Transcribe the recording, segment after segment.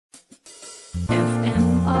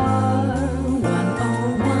FMR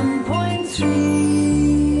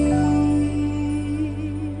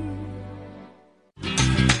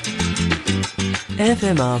 101.3.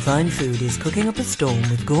 FMR Fine Food is cooking up a storm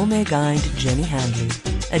with gourmet guide Jenny Handley.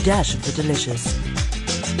 A dash of the delicious.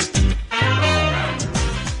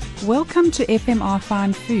 Welcome to FMR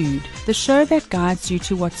Fine Food, the show that guides you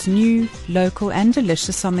to what's new, local and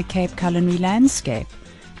delicious on the Cape culinary landscape.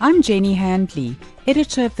 I'm Jenny Handley,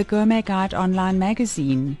 editor of the Gourmet Guide online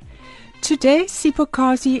magazine. Today,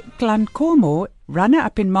 Siphokazi Mdlankomo,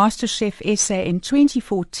 runner-up in MasterChef SA in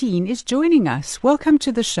 2014, is joining us. Welcome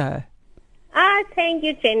to the show. Thank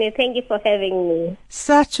you, Jenny. Thank you for having me.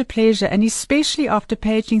 Such a pleasure, and especially after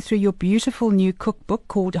paging through your beautiful new cookbook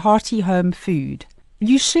called Hearty Home Food.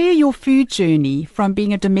 You share your food journey from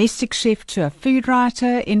being a domestic chef to a food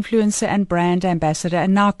writer, influencer and brand ambassador,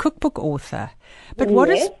 and now cookbook author. But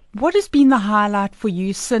Yes. what has been the highlight for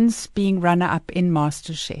you since being runner-up in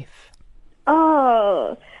MasterChef?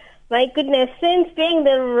 Oh, my goodness. Since being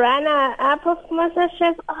the runner-up of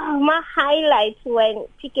MasterChef, my highlight when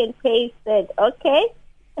Pick and Pay said, okay,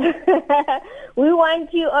 we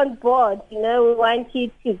want you on board, we want you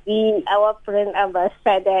to be our brand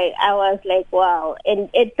ambassador. I was like, wow. And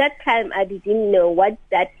at that time, I didn't know what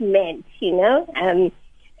that meant,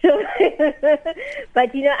 So,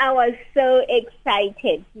 but, I was so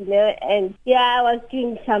excited, and I was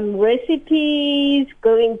doing some recipes,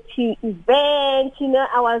 going to events,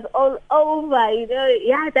 I was all over,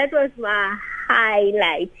 that was my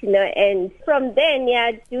highlight, and from then,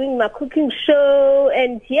 doing my cooking show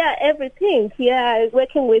and, everything,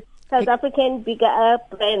 working with South African bigger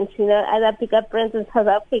brands, other bigger brands in South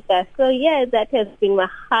Africa. So, that has been my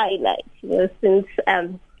highlight, since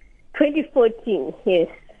 2014, yes.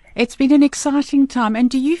 It's been an exciting time. And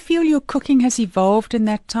do you feel your cooking has evolved in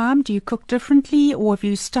that time? Do you cook differently, or have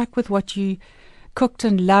you stuck with what you cooked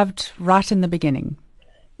and loved right in the beginning?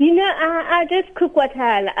 I just cook what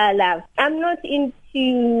I love. I'm not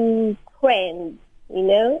into trends,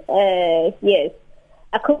 yes.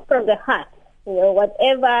 I cook from the heart,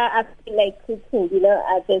 whatever I feel like cooking,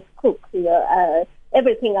 I just cook,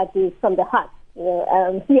 everything I do is from the heart,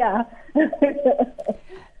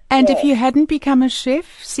 And if you hadn't become a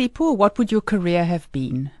chef, Sipho, what would your career have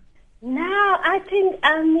been? Now, I think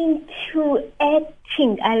I'm into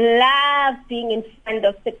acting. I love being in front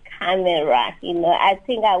of the camera. I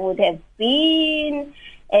think I would have been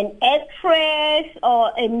an actress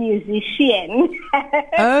or a musician.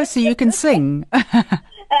 Oh, so you can sing. Just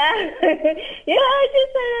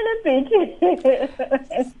a little bit.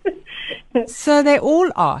 So they're all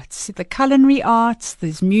arts. The culinary arts,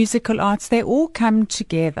 there's musical arts, they all come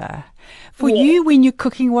together. For you, when you're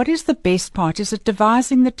cooking, what is the best part? Is it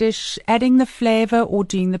devising the dish, adding the flavor, or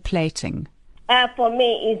doing the plating? For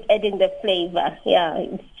me, it's adding the flavor.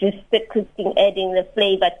 It's just the cooking, adding the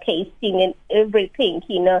flavor, tasting, and everything.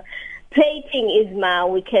 Plating is my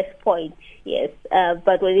weakest point. Yes,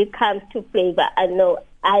 but when it comes to flavor, I know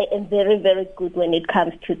I am very, very good when it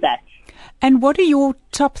comes to that. And what are your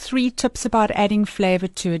top 3 tips about adding flavor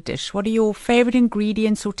to a dish? What are your favorite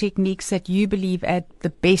ingredients or techniques that you believe add the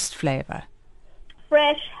best flavor?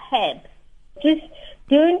 Fresh herbs. Just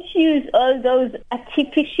don't use all those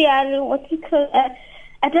artificial,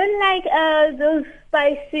 I don't like those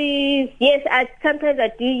spices. Yes, sometimes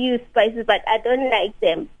I do use spices, but I don't like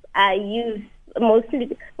them. I use most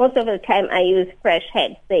of the time I use fresh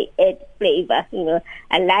herbs. They add flavor.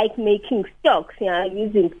 I like making stocks.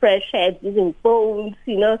 Using fresh herbs, using bones.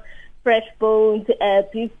 Fresh bones,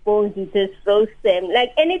 beef bones. You just roast them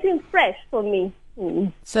like anything fresh for me.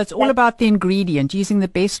 So it's all about the ingredient, using the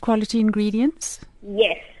best quality ingredients.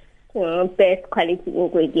 Yes, best quality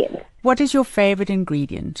ingredients. What is your favorite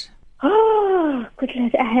ingredient? Oh,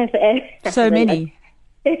 goodness, I have so many.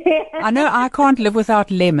 I know I can't live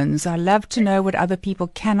without lemons. I love to know what other people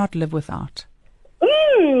cannot live without.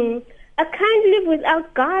 I can't live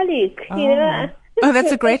without garlic, Oh,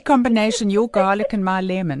 that's a great combination, your garlic and my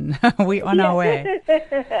lemon. We're on our way.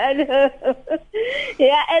 I know.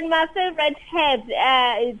 And my favorite herbs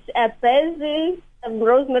is basil,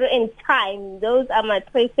 rosemary, and thyme. Those are my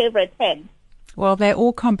 3 favorite herbs. Well, they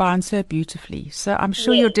all combine so beautifully. So I'm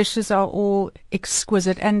sure your dishes are all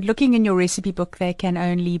exquisite. And looking in your recipe book, they can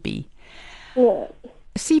only be. Yeah.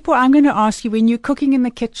 Sipho, I'm going to ask you, when you're cooking in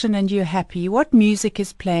the kitchen and you're happy, what music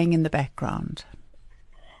is playing in the background?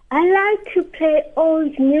 I like to play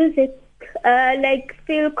old music, like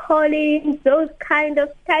Phil Collins, those kind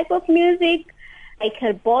of type of music.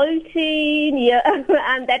 Michael Bolton,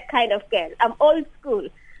 I'm that kind of girl. I'm old school.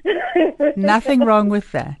 Nothing wrong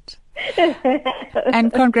with that.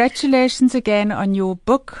 And congratulations again on your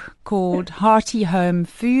book called Hearty Home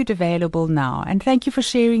Food, available now. And thank you for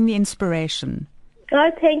sharing the inspiration.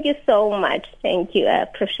 Oh, thank you so much. Thank you. I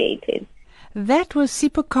appreciate it. That was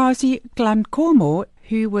Siphokazi Mdlankomo,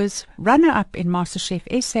 who was runner-up in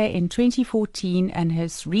MasterChef SA in 2014 and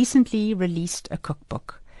has recently released a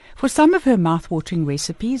cookbook. For some of her mouth-watering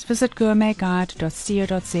recipes, visit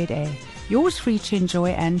gourmetguide.co.za. Yours free to enjoy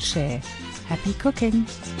and share. Happy cooking!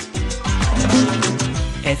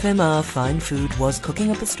 FMR Fine Food was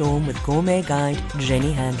cooking up a storm with gourmet guide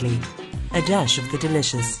Jenny Handley. A dash of the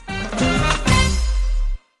delicious.